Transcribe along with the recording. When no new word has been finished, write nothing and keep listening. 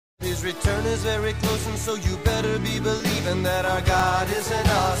His return is very close, and so you better be believing that our God is an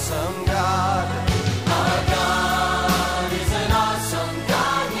awesome God. Our God is an awesome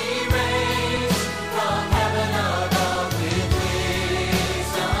God. He reigns from heaven above with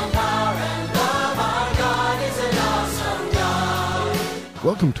wisdom, power, and love. Our God is an awesome God.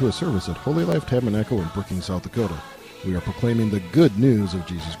 Welcome to a service at Holy Life Tabernacle in Brookings, South Dakota. We are proclaiming the good news of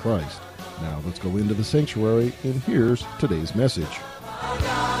Jesus Christ. Now let's go into the sanctuary, and here's today's message. Our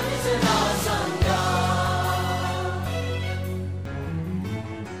God is an awesome God.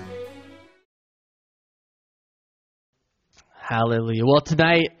 Hallelujah. Well,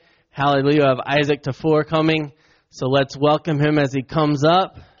 tonight, hallelujah, we have Isaac Tafur coming. So let's welcome him as he comes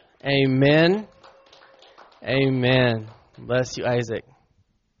up. Amen. Amen. Bless you, Isaac.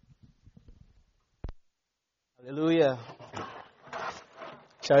 Hallelujah.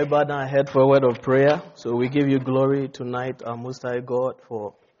 Shall we bow down our head for a word of prayer? So we give you glory tonight, our Most High God,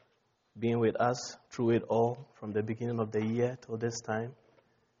 for being with us through it all, from the beginning of the year till this time.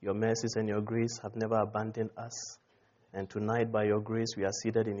 Your mercies and your grace have never abandoned us. And tonight, by your grace, we are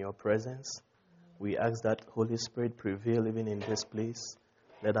seated in your presence. We ask that Holy Spirit prevail even in this place.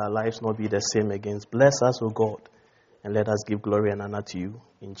 Let our lives not be the same again. Bless us, O God, and let us give glory and honor to you.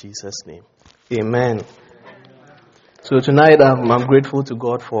 In Jesus' name. Amen. So tonight, I'm grateful to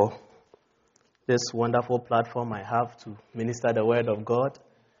God for this wonderful platform I have to minister the Word of God.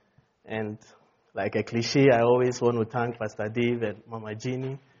 And like a cliche, I always want to thank Pastor Dave and Mama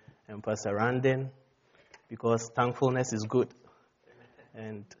Jeannie and Pastor Randon, because thankfulness is good.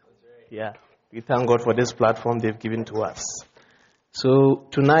 And yeah, we thank God for this platform they've given to us. So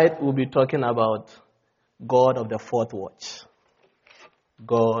tonight, we'll be talking about God of the fourth watch.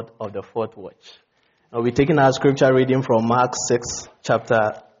 God of the fourth watch. We'll be taking our scripture reading from Mark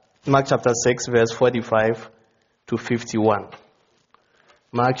chapter 6, verse 45 to 51.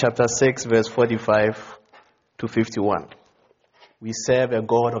 Mark chapter 6, verse 45 to 51. We serve a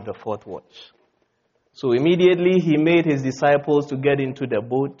God of the fourth watch. So immediately he made his disciples to get into the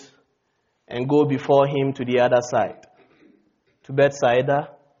boat and go before him to the other side, to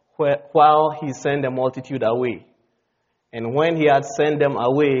Bethsaida, while he sent the multitude away. And when he had sent them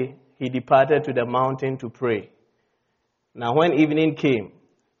away, he departed to the mountain to pray. Now when evening came,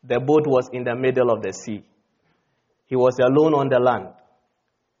 the boat was in the middle of the sea. He was alone on the land.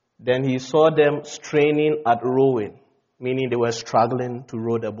 Then he saw them straining at rowing, meaning they were struggling to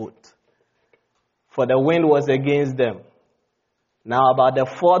row the boat, for the wind was against them. Now about the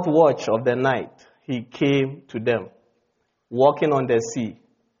fourth watch of the night, he came to them, walking on the sea,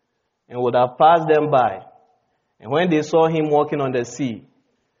 and would have passed them by. And when they saw him walking on the sea,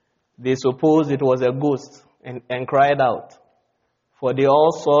 they supposed it was a ghost and cried out, for they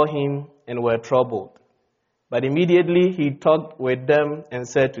all saw him and were troubled. But immediately he talked with them and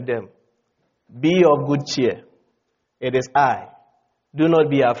said to them, "Be of good cheer. It is I. Do not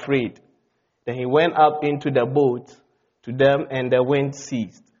be afraid." Then he went up into the boat to them, and the wind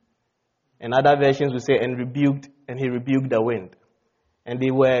ceased. And other versions will say, and he rebuked the wind. And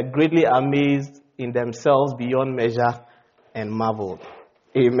they were greatly amazed in themselves beyond measure and marveled.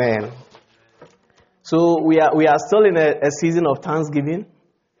 Amen. So we are still in a season of Thanksgiving,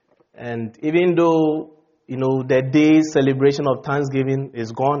 and even though the day's celebration of Thanksgiving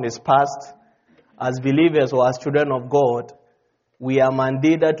is gone, is past, as believers or as children of God, we are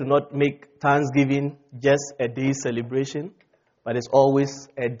mandated to not make Thanksgiving just a day's celebration, but it's always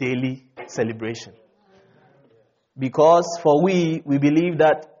a daily celebration. Because for we believe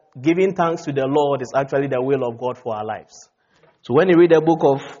that giving thanks to the Lord is actually the will of God for our lives. So when you read the book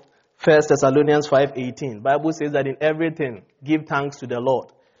of 1 Thessalonians 5:18, Bible says that in everything give thanks to the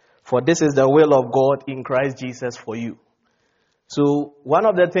Lord, for this is the will of God in Christ Jesus for you. So one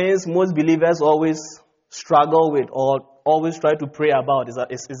of the things most believers always struggle with or always try to pray about is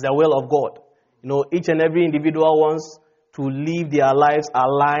the will of God. Each and every individual wants to live their lives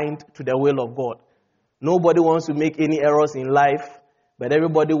aligned to the will of God. Nobody wants to make any errors in life, but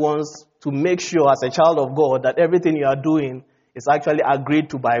everybody wants to make sure as a child of God that everything you are doing is actually agreed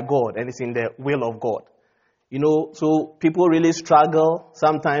to by God and is in the will of God. So people really struggle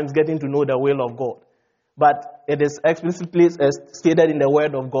sometimes getting to know the will of God. But it is explicitly stated in the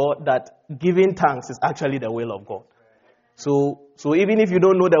Word of God that giving thanks is actually the will of God. So even if you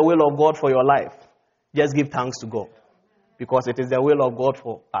don't know the will of God for your life, just give thanks to God, because it is the will of God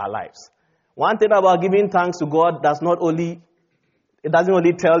for our lives. One thing about giving thanks to God doesn't only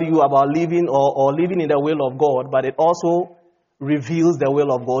tell you about living or living in the will of God, but it also reveals the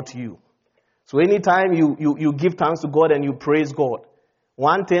will of God to you. So anytime you give thanks to God and you praise God,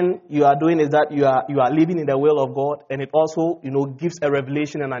 one thing you are doing is that you are living in the will of God, and it also, gives a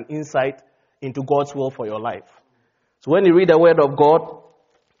revelation and an insight into God's will for your life. So when you read the word of God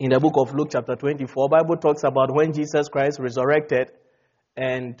in the book of Luke chapter 24, Bible talks about when Jesus Christ resurrected,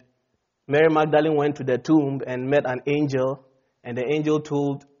 and Mary Magdalene went to the tomb and met an angel, and the angel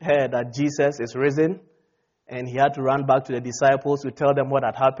told her that Jesus is risen, and he had to run back to the disciples to tell them what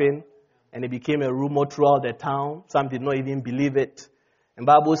had happened, and it became a rumor throughout the town. Some did not even believe it. And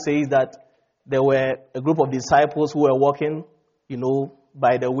the Bible says that there were a group of disciples who were walking,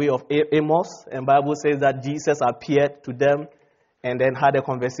 by the way of Amos, and the Bible says that Jesus appeared to them and then had a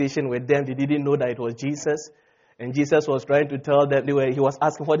conversation with them. They didn't know that it was Jesus. And Jesus was trying to tell them, he was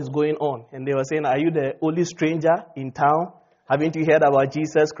asking what is going on. And they were saying, are you the only stranger in town? Haven't you heard about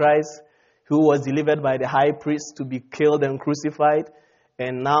Jesus Christ, who was delivered by the high priest to be killed and crucified?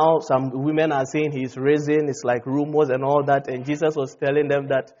 And now some women are saying he's risen. It's like rumors and all that. And Jesus was telling them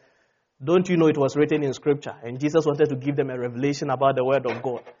that, don't you know it was written in Scripture? And Jesus wanted to give them a revelation about the Word of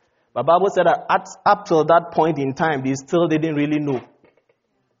God. But the Bible said that up till that point in time, they still didn't really know.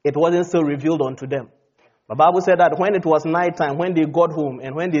 It wasn't still revealed unto them. The Bible said that when it was nighttime, when they got home,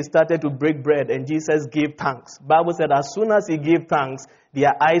 and when they started to break bread, and Jesus gave thanks, the Bible said as soon as he gave thanks,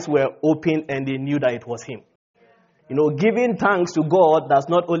 their eyes were opened and they knew that it was him. Giving thanks to God does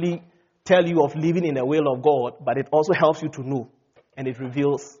not only tell you of living in the will of God, but it also helps you to know. And it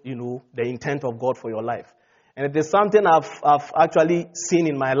reveals, the intent of God for your life. And it is something I've actually seen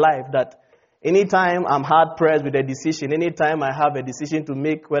in my life, that anytime I'm hard pressed with a decision, anytime I have a decision to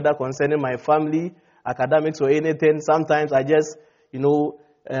make, whether concerning my family, academics, or anything, sometimes I just,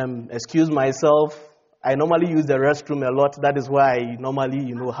 excuse myself. I normally use the restroom a lot. That is why I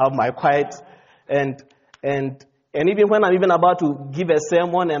normally, have my quiet. And even when I'm even about to give a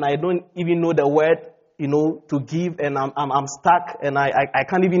sermon and I don't even know the word, to give, and I'm stuck and I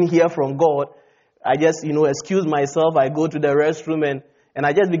can't even hear from God, I just, excuse myself. I go to the restroom and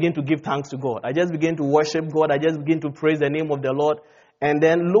I just begin to give thanks to God. I just begin to worship God. I just begin to praise the name of the Lord. And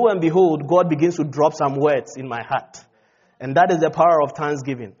then, lo and behold, God begins to drop some words in my heart. And that is the power of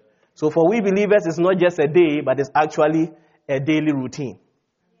thanksgiving. So for we believers, it's not just a day, but it's actually a daily routine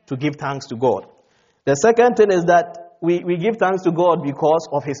to give thanks to God. The second thing is that we give thanks to God because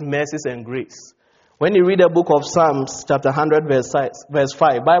of his mercies and grace. When you read the book of Psalms, chapter 100, verse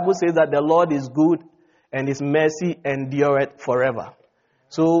 5, Bible says that the Lord is good and his mercy endureth forever.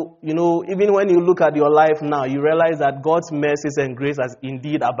 So, even when you look at your life now, you realize that God's mercies and grace has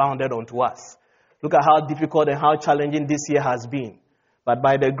indeed abounded unto us. Look at how difficult and how challenging this year has been. But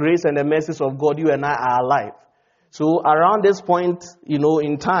by the grace and the mercies of God, you and I are alive. So around this point,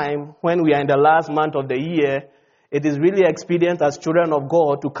 in time, when we are in the last month of the year, it is really expedient as children of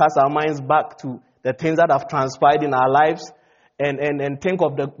God to cast our minds back to the things that have transpired in our lives and think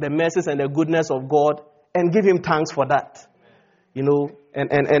of the mercies and the goodness of God and give him thanks for that. And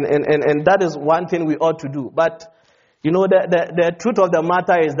that is one thing we ought to do. But, the truth of the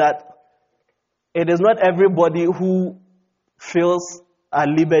matter is that it is not everybody who feels at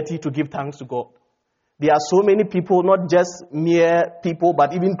liberty to give thanks to God. There are so many people, not just mere people,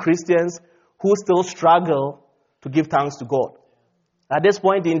 but even Christians, who still struggle to give thanks to God. At this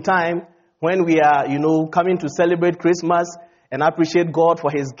point in time, when we are, coming to celebrate Christmas and appreciate God for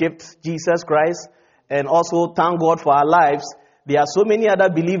his gift, Jesus Christ, and also thank God for our lives, there are so many other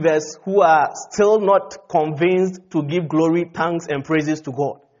believers who are still not convinced to give glory, thanks, and praises to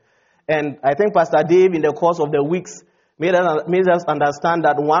God. And I think Pastor Dave, in the course of the weeks, made us understand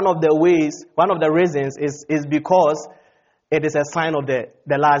that one of the reasons is because it is a sign of the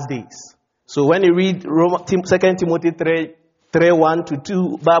last days. So when you read 2 Timothy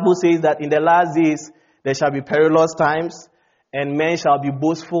 3:1-2, Bible says that in the last days there shall be perilous times, and men shall be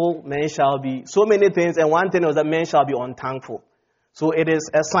boastful, men shall be so many things, and one thing is that men shall be unthankful. So it is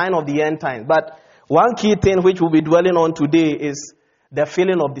a sign of the end time. But one key thing which we'll be dwelling on today is the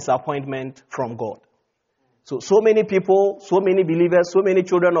feeling of disappointment from God. So many people, so many believers, so many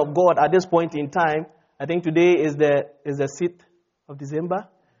children of God at this point in time. I think today is the 6th of December.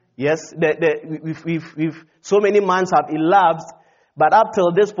 Yes, we've so many months have elapsed, but up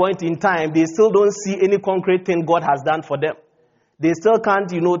till this point in time, they still don't see any concrete thing God has done for them. They still can't,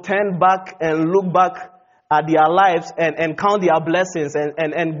 turn back and look back at their lives and count their blessings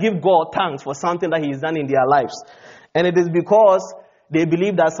and give God thanks for something that he has done in their lives. And it is because they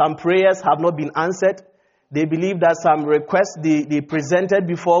believe that some prayers have not been answered. They believe that some requests they presented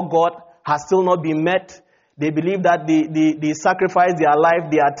before God has still not been met. They believe that they sacrificed their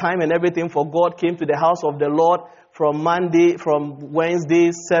life, their time and everything for God, came to the house of the Lord from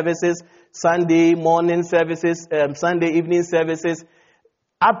Wednesday services, Sunday morning services, Sunday evening services.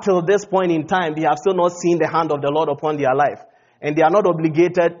 up till this point in time, they have still not seen the hand of the Lord upon their life. And they are not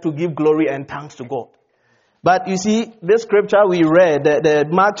obligated to give glory and thanks to God. But you see, this scripture we read, the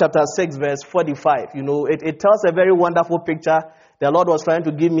Mark chapter 6, verse 45, it tells a very wonderful picture. The Lord was trying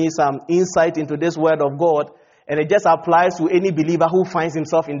to give me some insight into this word of God, and it just applies to any believer who finds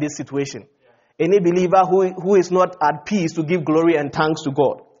himself in this situation. Any believer who is not at peace to give glory and thanks to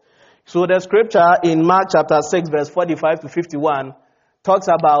God. So the scripture in Mark chapter 6, verse 45 to 51 talks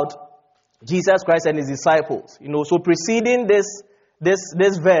about Jesus Christ and his disciples. So preceding this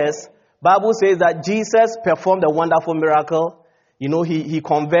verse, Bible says that Jesus performed a wonderful miracle. He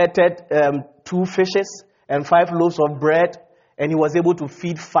converted 2 fishes and 5 loaves of bread, and he was able to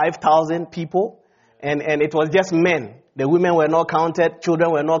feed 5,000 people. And it was just men. The women were not counted,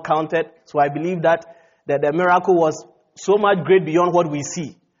 children were not counted. So I believe that the miracle was so much great beyond what we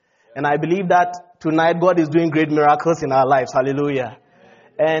see. And I believe that tonight God is doing great miracles in our lives. Hallelujah.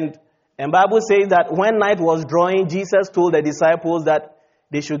 And Bible says that when night was drawing, Jesus told the disciples that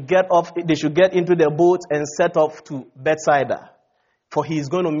they should get into the boat and set off to Bethsaida, for he is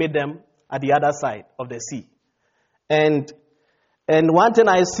going to meet them at the other side of the sea. And one thing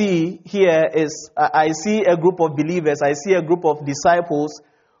I see here is I see a group of believers, I see a group of disciples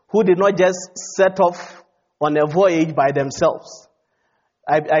who did not just set off on a voyage by themselves.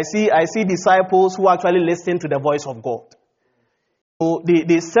 I see disciples who actually listen to the voice of God. So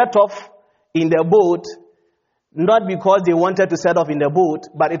they set off in the boat, not because they wanted to set off in the boat,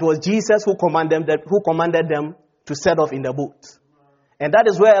 but it was Jesus who commanded them to set off in the boat. And that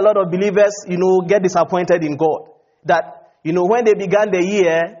is where a lot of believers, get disappointed in God. That, when they began the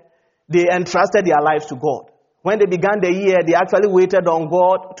year, they entrusted their lives to God. When they began the year, they actually waited on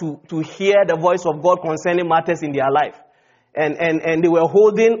God to hear the voice of God concerning matters in their life. And they were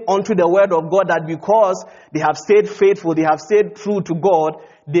holding onto the word of God that because they have stayed faithful, they have stayed true to God,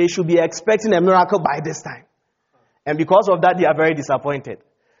 they should be expecting a miracle by this time. And because of that, they are very disappointed.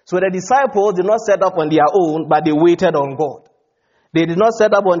 So the disciples did not set up on their own, but they waited on God. They did not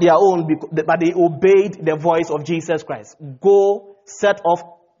set up on their own, but they obeyed the voice of Jesus Christ. Go, set off,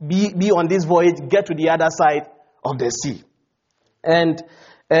 be on this voyage, get to the other side of the sea. And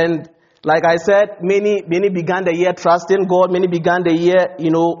like I said, many began the year trusting God. Many began the year,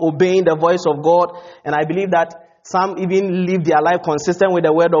 obeying the voice of God. And I believe that some even live their life consistent with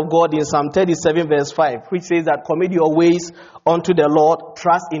the word of God in Psalm 37 verse 5, which says that commit your ways unto the Lord,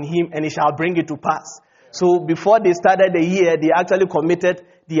 trust in him, and he shall bring it to pass. So before they started the year, they actually committed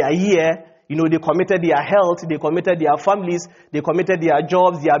their year. They committed their health, they committed their families, they committed their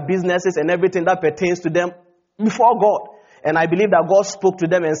jobs, their businesses, and everything that pertains to them before God. And I believe that God spoke to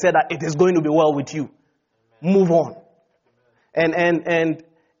them and said that it is going to be well with you. Move on. And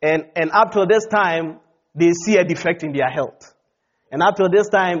up to this time, they see a defect in their health. And up to this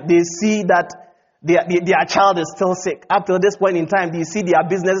time, they see that their child is still sick. Up to this point in time, they see their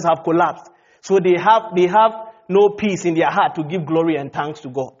businesses have collapsed. So they have no peace in their heart to give glory and thanks to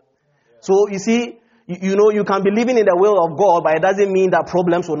God. So you see, you can be living in the will of God, but it doesn't mean that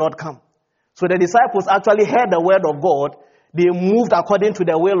problems will not come. So the disciples actually heard the word of God. They moved according to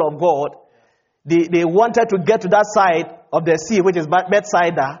the will of God. They wanted to get to that side of the sea, which is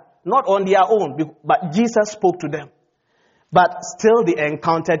Bethsaida, not on their own, but Jesus spoke to them. But still they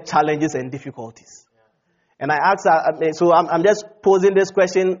encountered challenges and difficulties. And I asked, so I'm just posing this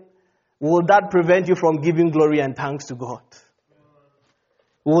question, will that prevent you from giving glory and thanks to God?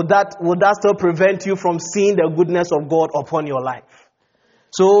 Would that still prevent you from seeing the goodness of God upon your life?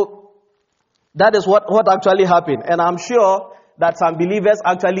 So that is what actually happened. And I'm sure that some believers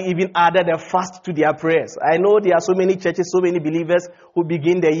actually even added a fast to their prayers. I know there are so many churches, so many believers who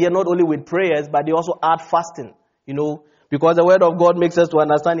begin the year not only with prayers, but they also add fasting. Because the word of God makes us to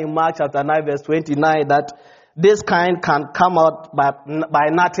understand in Mark chapter 9 verse 29 that this kind can come out by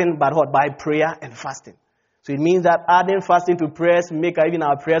nothing but what? By prayer and fasting. So it means that adding fasting to prayers make even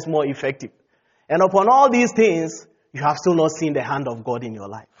our prayers more effective. And upon all these things, you have still not seen the hand of God in your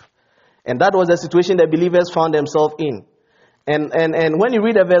life. And that was the situation the believers found themselves in. And when you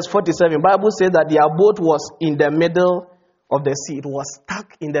read the verse 47, the Bible says that their boat was in the middle of the sea. It was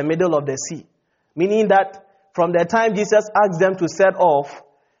stuck in the middle of the sea. Meaning that from the time Jesus asked them to set off,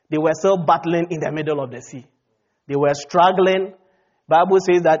 they were still battling in the middle of the sea. They were struggling. The Bible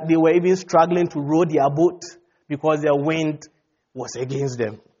says that they were even struggling to row their boat because the wind was against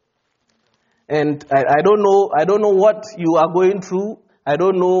them. And I don't know what you are going through. I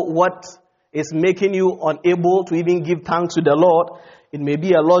don't know what is making you unable to even give thanks to the Lord. It may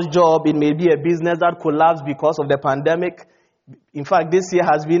be a lost job. It may be a business that collapsed because of the pandemic. In fact, this year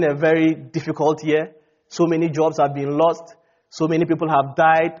has been a very difficult year. So many jobs have been lost. So many people have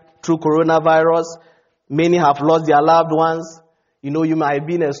died through coronavirus. Many have lost their loved ones. You might have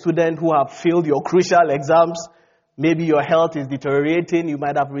been a student who have failed your crucial exams. Maybe your health is deteriorating. You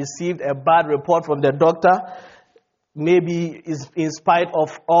might have received a bad report from the doctor. Maybe in spite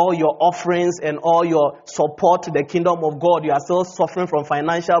of all your offerings and all your support to the kingdom of God, you are still suffering from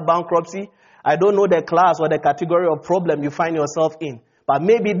financial bankruptcy. I don't know the class or the category of problem you find yourself in, but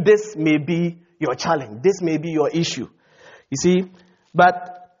maybe this may be your challenge. This may be your issue. You see,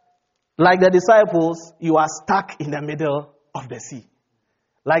 but like the disciples, you are stuck in the middle of the sea.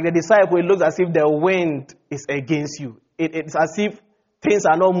 Like the disciple, it looks as if the wind is against you. It's as if things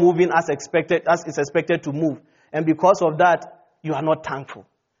are not moving as it's expected to move. And because of that, you are not thankful.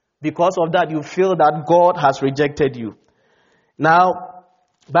 Because of that, you feel that God has rejected you. Now,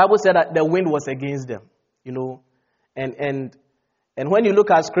 the Bible said that the wind was against them, and when you look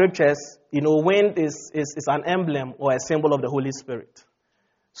at scriptures, wind is an emblem or a symbol of the Holy Spirit.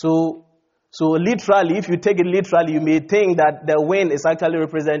 So literally, if you take it literally, you may think that the wind is actually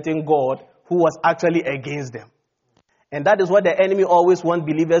representing God, who was actually against them. And that is what the enemy always wants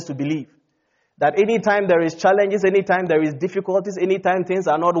believers to believe. That anytime there is challenges, anytime there is difficulties, anytime things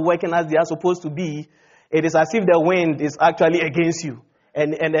are not working as they are supposed to be, it is as if the wind is actually against you.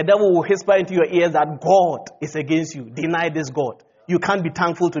 And the devil will whisper into your ears that God is against you. Deny this God. You can't be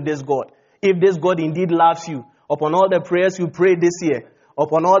thankful to this God. If this God indeed loves you, upon all the prayers you prayed this year,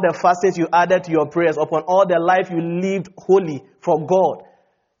 upon all the fastings you added to your prayers, upon all the life you lived holy for God,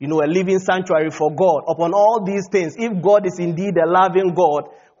 a living sanctuary for God, upon all these things, if God is indeed a loving God,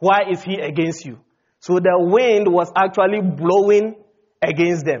 why is he against you? So the wind was actually blowing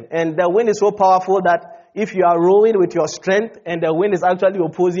against them. And the wind is so powerful that if you are rowing with your strength and the wind is actually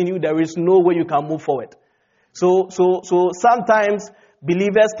opposing you, there is no way you can move forward. So sometimes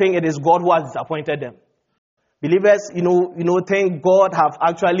believers think it is God who has disappointed them. Believers, think God have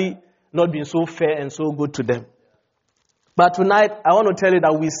actually not been so fair and so good to them. But tonight, I want to tell you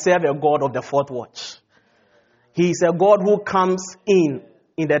that we serve a God of the fourth watch. He is a God who comes in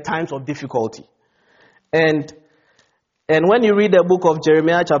the times of difficulty. And when you read the book of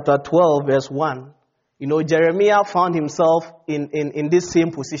Jeremiah chapter 12 verse 1, Jeremiah found himself in this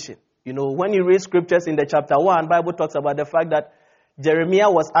same position. When you read scriptures in the chapter 1, Bible talks about the fact that Jeremiah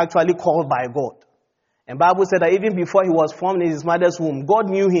was actually called by God. And Bible said that even before he was formed in his mother's womb, God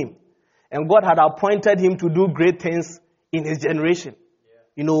knew him. And God had appointed him to do great things in his generation.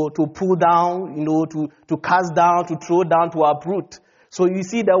 To pull down, to cast down, to throw down, to uproot. So you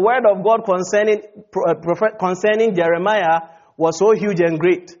see, the word of God concerning Jeremiah was so huge and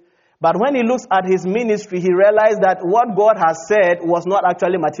great. But when he looks at his ministry, he realized that what God has said was not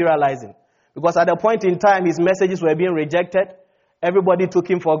actually materializing. Because at a point in time, his messages were being rejected. Everybody took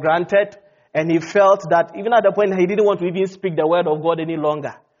him for granted. And he felt that even at the point, he didn't want to even speak the word of God any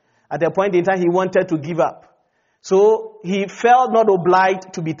longer. At a point in time, he wanted to give up. So he felt not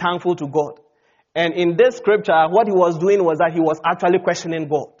obliged to be thankful to God. And in this scripture, what he was doing was that he was actually questioning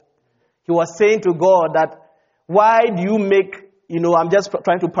God. He was saying to God that, why do you make, I'm just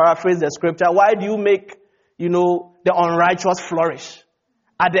trying to paraphrase the scripture, why do you make, the unrighteous flourish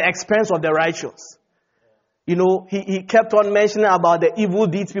at the expense of the righteous? He kept on mentioning about the evil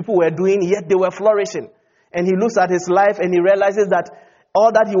deeds people were doing, yet they were flourishing. And he looks at his life and he realizes that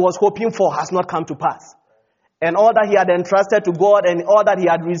all that he was hoping for has not come to pass. And all that he had entrusted to God and all that he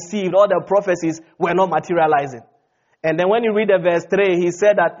had received, all the prophecies were not materializing. And then when you read the verse 3, he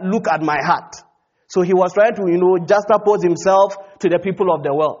said that, look at my heart. So he was trying to, juxtapose himself to the people of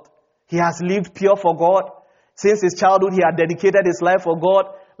the world. He has lived pure for God. Since his childhood, he had dedicated his life for God,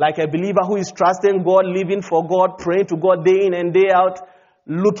 like a believer who is trusting God, living for God, praying to God day in and day out,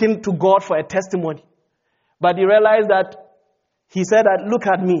 looking to God for a testimony. But he realized that, he said that, look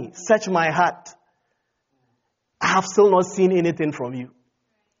at me, search my heart. I have still not seen anything from you.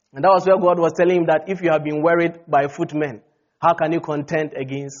 And that was where God was telling him that if you have been worried by footmen, how can you contend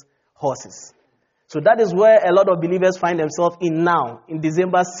against horses? So that is where a lot of believers find themselves in now, in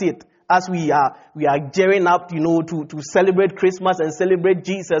December 6th, as we are gearing up, to celebrate Christmas and celebrate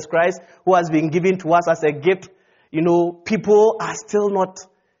Jesus Christ, who has been given to us as a gift. People are still not,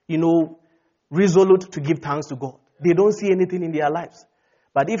 resolute to give thanks to God. They don't see anything in their lives.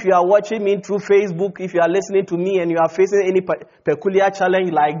 But if you are watching me through Facebook, if you are listening to me and you are facing any peculiar challenge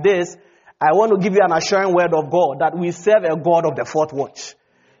like this, I want to give you an assuring word of God that we serve a God of the fourth watch.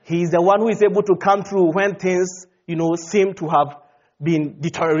 He is the one who is able to come through when things, seem to have been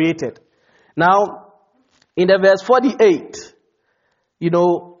deteriorated. Now, in the verse 48, and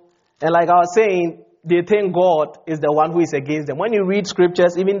like I was saying, they think God is the one who is against them. When you read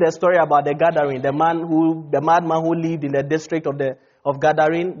scriptures, even the story about the Gadarene, the madman who lived in the district of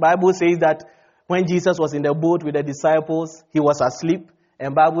Gadarene, Bible says that when Jesus was in the boat with the disciples, he was asleep.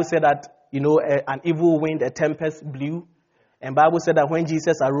 And Bible said that, an evil wind, a tempest blew. And Bible said that when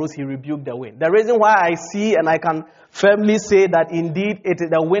Jesus arose, he rebuked the wind. The reason why I see and I can firmly say that indeed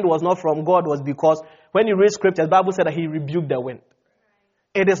the wind was not from God was because when you read scriptures, Bible said that he rebuked the wind.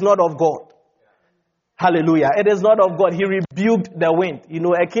 It is not of God. Hallelujah. It is not of God. He rebuked the wind.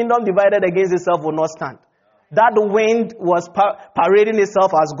 A kingdom divided against itself will not stand. That wind was parading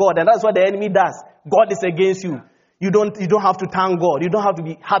itself as God. And that's what the enemy does. God is against you. You don't have to thank God. You don't have to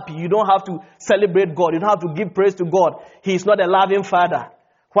be happy. You don't have to celebrate God. You don't have to give praise to God. He is not a loving Father.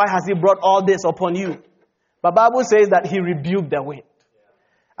 Why has he brought all this upon you? But Bible says that he rebuked the wind.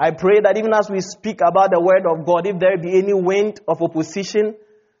 I pray that even as we speak about the word of God, if there be any wind of opposition,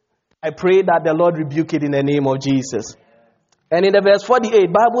 I pray that the Lord rebuke it in the name of Jesus. And in the verse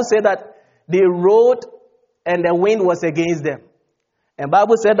 48, Bible said that they rode and the wind was against them. And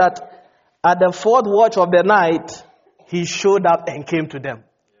Bible said that at the fourth watch of the night, he showed up and came to them.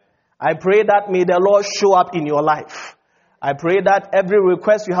 I pray that may the Lord show up in your life. I pray that every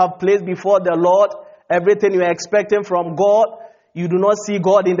request you have placed before the Lord, everything you are expecting from God, you do not see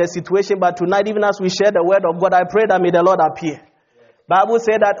God in the situation, but tonight, even as we share the word of God, I pray that may the Lord appear. Bible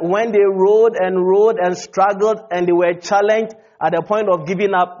said that when they rode and struggled and they were challenged at the point of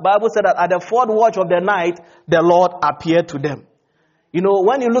giving up, Bible said that at the fourth watch of the night, the Lord appeared to them.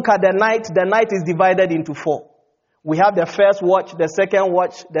 When you look at the night is divided into 4. We have the first watch, the second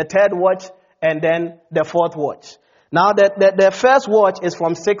watch, the third watch, and then the fourth watch. Now, the first watch is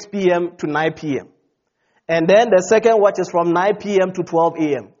from 6 p.m. to 9 p.m. And then the second watch is from 9 p.m. to 12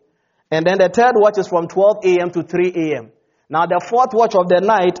 a.m. And then the third watch is from 12 a.m. to 3 a.m. Now, the fourth watch of the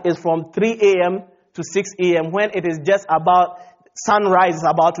night is from 3 a.m. to 6 a.m. when it is just about sunrise is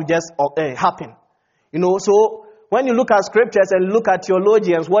about to just happen. So when you look at scriptures and look at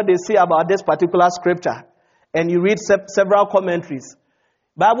theologians, what they say about this particular scripture, and you read several commentaries,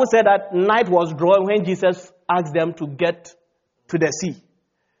 Bible said that night was drawing when Jesus asked them to get to the sea.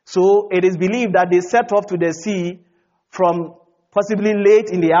 So it is believed that they set off to the sea from possibly late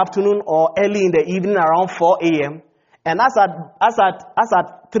in the afternoon or early in the evening around 4 a.m. And as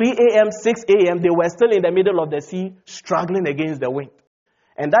at 3 a.m., 6 a.m., they were still in the middle of the sea struggling against the wind.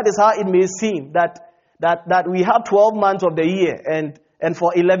 And that is how it may seem that we have 12 months of the year and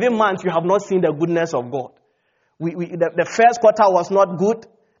for 11 months you have not seen the goodness of God. The first quarter was not good.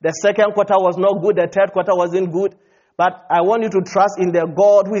 The second quarter was not good. The third quarter wasn't good. But I want you to trust in the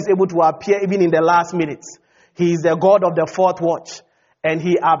God who is able to appear even in the last minutes. He is the God of the fourth watch. And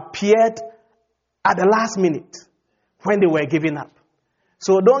he appeared at the last minute when they were giving up.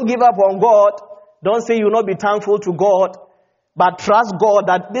 So don't give up on God. Don't say you will not be thankful to God. But trust God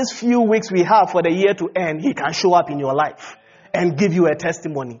that these few weeks we have for the year to end, he can show up in your life and give you a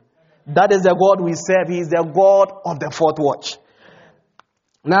testimony. That is the God we serve. He is the God of the fourth watch.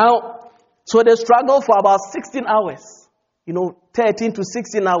 Now, so they struggled for about 16 hours. 13 to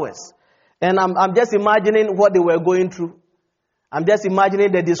 16 hours. And I'm just imagining what they were going through. I'm just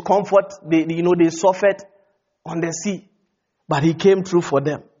imagining the discomfort they suffered on the sea. But he came through for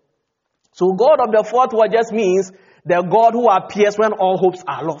them. So God of the fourth watch just means the God who appears when all hopes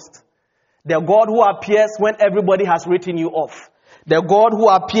are lost. The God who appears when everybody has written you off. The God who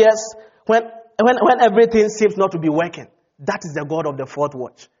appears when everything seems not to be working. That is the God of the fourth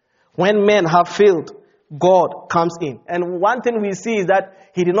watch. When men have failed, God comes in. And one thing we see is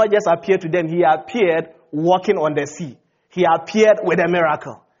that he did not just appear to them. He appeared walking on the sea. He appeared with a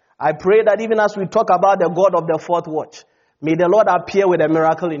miracle. I pray that even as we talk about the God of the fourth watch, may the Lord appear with a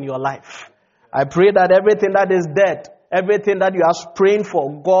miracle in your life. I pray that everything that is dead, everything that you are praying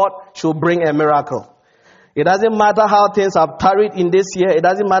for, God should bring a miracle. It doesn't matter how things have tarried in this year. It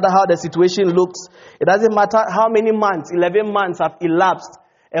doesn't matter how the situation looks. It doesn't matter how many months, 11 months have elapsed.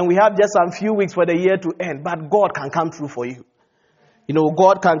 And we have just some few weeks for the year to end. But God can come through for you.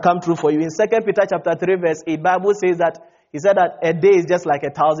 God can come through for you. In 2 Peter chapter 3 verse 8, Bible says that, he said that a day is just like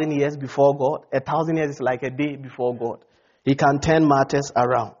 1,000 years before God. 1,000 years is like a day before God. He can turn matters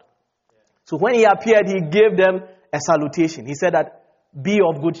around. So when he appeared, he gave them a salutation. He said that, be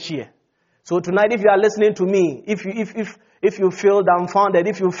of good cheer. So tonight, if you are listening to me, if you feel dumbfounded,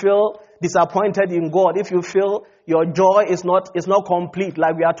 if you feel disappointed in God, if you feel your joy is not complete,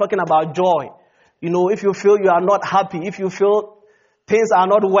 like we are talking about joy, if you feel you are not happy, if you feel things are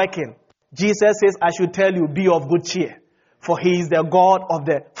not working, Jesus says, I should tell you, be of good cheer, for he is the God of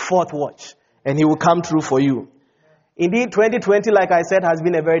the fourth watch, and he will come through for you. Indeed, 2020, like I said, has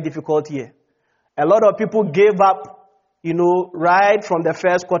been a very difficult year. A lot of people gave up, right from the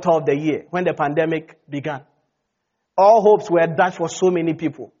first quarter of the year when the pandemic began. All hopes were dashed for so many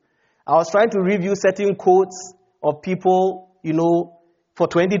people. I was trying to review certain quotes of people, for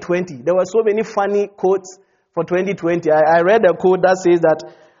 2020. There were so many funny quotes for 2020. I read a quote that says that,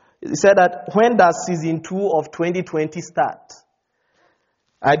 it said that, when does season 2 of 2020 start?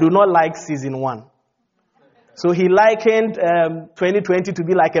 I do not like season 1. So he likened 2020 to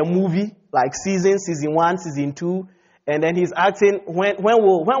be like a movie, like season 1, season 2. And then he's asking, when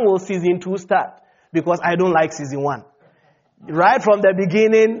will season 2 start? Because I don't like season 1. Right from the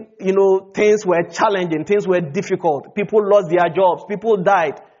beginning, things were challenging, things were difficult. People lost their jobs, people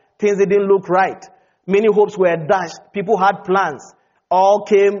died, things didn't look right. Many hopes were dashed, people had plans, all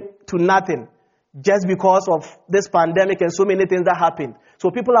came to nothing just because of this pandemic and so many things that happened. So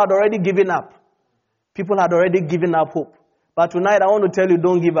people had already given up. People had already given up hope. But tonight I want to tell you,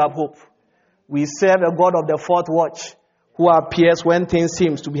 don't give up hope. We serve a God of the fourth watch who appears when things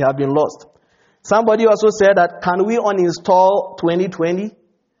seem to have been lost. Somebody also said that, can we uninstall 2020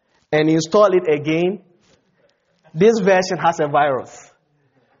 and install it again? This version has a virus.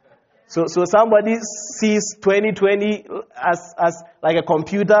 So somebody sees 2020 as like a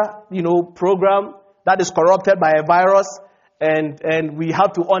computer, program that is corrupted by a virus, and we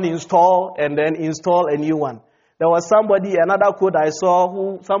have to uninstall and then install a new one. There was another quote I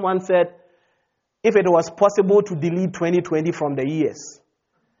saw, someone said, if it was possible to delete 2020 from the years,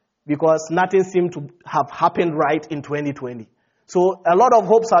 because nothing seemed to have happened right in 2020. So a lot of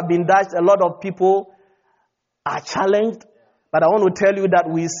hopes have been dashed. A lot of people are challenged. But I want to tell you that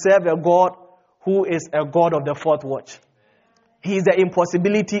we serve a God who is a God of the fourth watch. He is the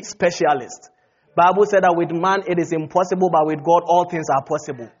impossibility specialist. Bible said that with man it is impossible, but with God all things are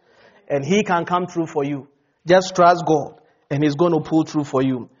possible. And he can come through for you. Just trust God, and he's going to pull through for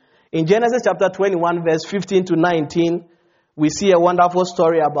you. In Genesis chapter 21, verse 15 to 19, we see a wonderful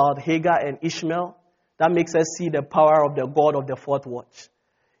story about Hagar and Ishmael that makes us see the power of the God of the fourth watch.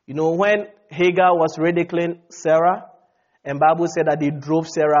 When Hagar was ridiculing Sarah, and Bible said that they drove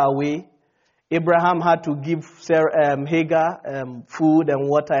Sarah away, Abraham had to give Hagar food and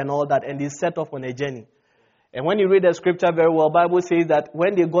water and all that, and they set off on a journey. And when you read the scripture very well, Bible says that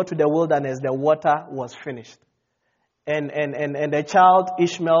when they got to the wilderness, the water was finished. And the child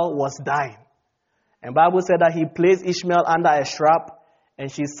Ishmael was dying. And Bible said that he placed Ishmael under a shrub,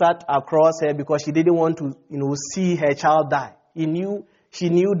 and she sat across her because she didn't want to, see her child die. She knew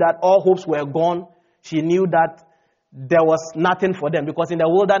that all hopes were gone. She knew that there was nothing for them, because in the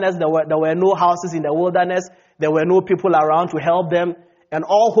wilderness there were no houses in the wilderness. There were no people around to help them, and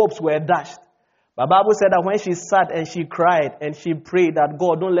all hopes were dashed. But Bible said that when she sat and she cried and she prayed that,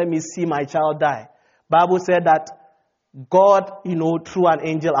 God, don't let me see my child die. Bible said that God, through an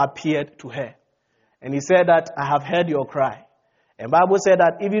angel appeared to her. And he said that, I have heard your cry. And Bible said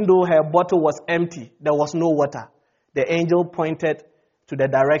that even though her bottle was empty, there was no water. The angel pointed to the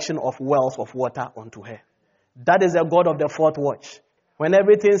direction of wells of water unto her. That is the God of the fourth watch. When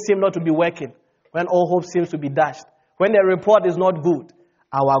everything seems not to be working, when all hope seems to be dashed, when the report is not good,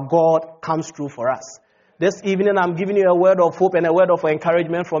 our God comes through for us. This evening I'm giving you a word of hope and a word of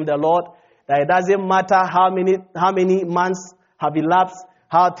encouragement from the Lord, that it doesn't matter how many months have elapsed,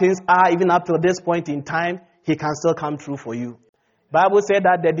 how things are even up to this point in time, he can still come through for you. Bible said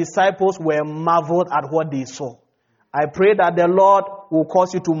that the disciples were marveled at what they saw. I pray that the Lord will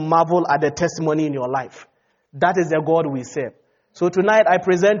cause you to marvel at the testimony in your life. That is the God we serve. So tonight I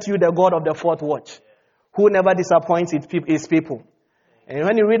present to you the God of the fourth watch, who never disappoints his people. And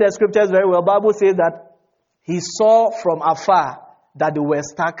when you read the scriptures very well, Bible says that he saw from afar that they were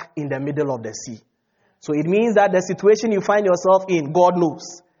stuck in the middle of the sea. So it means that the situation you find yourself in, God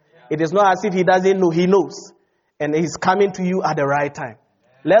knows. It is not as if he doesn't know, he knows. And he's coming to you at the right time.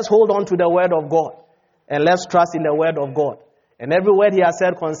 Let's hold on to the word of God. And let's trust in the word of God. And every word he has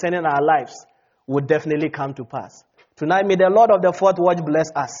said concerning our lives will definitely come to pass. Tonight, may the Lord of the fourth watch bless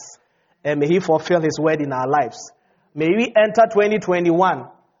us. And may he fulfill his word in our lives. May we enter 2021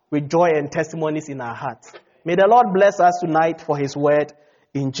 with joy and testimonies in our hearts. May the Lord bless us tonight for his word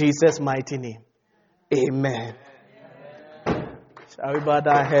in Jesus' mighty name. Amen. Shall we bow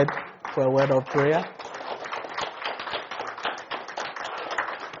our head for a word of prayer?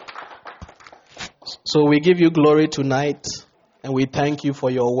 So we give you glory tonight, and we thank you for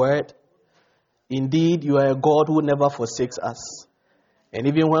your word. Indeed, you are a God who never forsakes us. And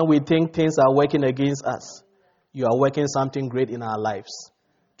even when we think things are working against us, you are working something great in our lives.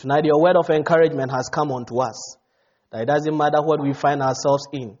 Tonight, your word of encouragement has come unto us. That it doesn't matter what we find ourselves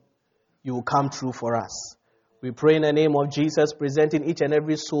in, you will come through for us. We pray in the name of Jesus, presenting each and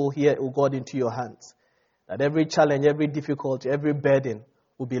every soul here, O God, into your hands. That every challenge, every difficulty, every burden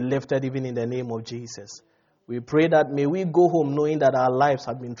will be lifted even in the name of Jesus. We pray that may we go home knowing that our lives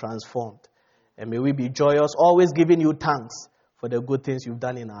have been transformed. And may we be joyous, always giving you thanks for the good things you've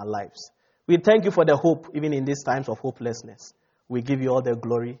done in our lives. We thank you for the hope, even in these times of hopelessness. We give you all the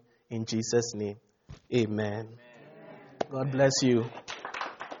glory in Jesus' name. Amen. God bless you.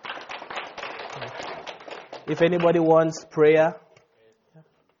 If anybody wants prayer,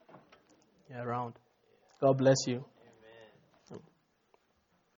 around. God bless you.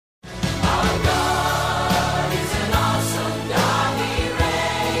 Our God is an awesome God. He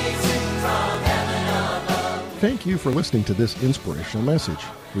reigns from heaven above. Thank you for listening to this inspirational message.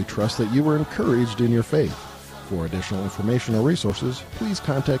 We trust that you were encouraged in your faith. For additional information or resources, please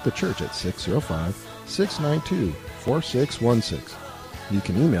contact the church at 605-692-4616. You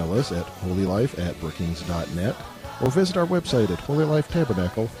can email us at holylife@brookings.net or visit our website at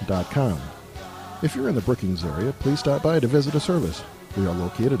holylifetabernacle.com. If you're in the Brookings area, please stop by to visit a service. We are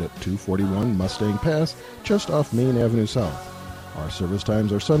located at 241 Mustang Pass, just off Main Avenue South. Our service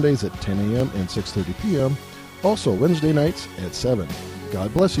times are Sundays at 10 a.m. and 6:30 p.m., also Wednesday nights at 7.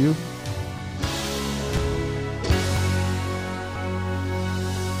 God bless you.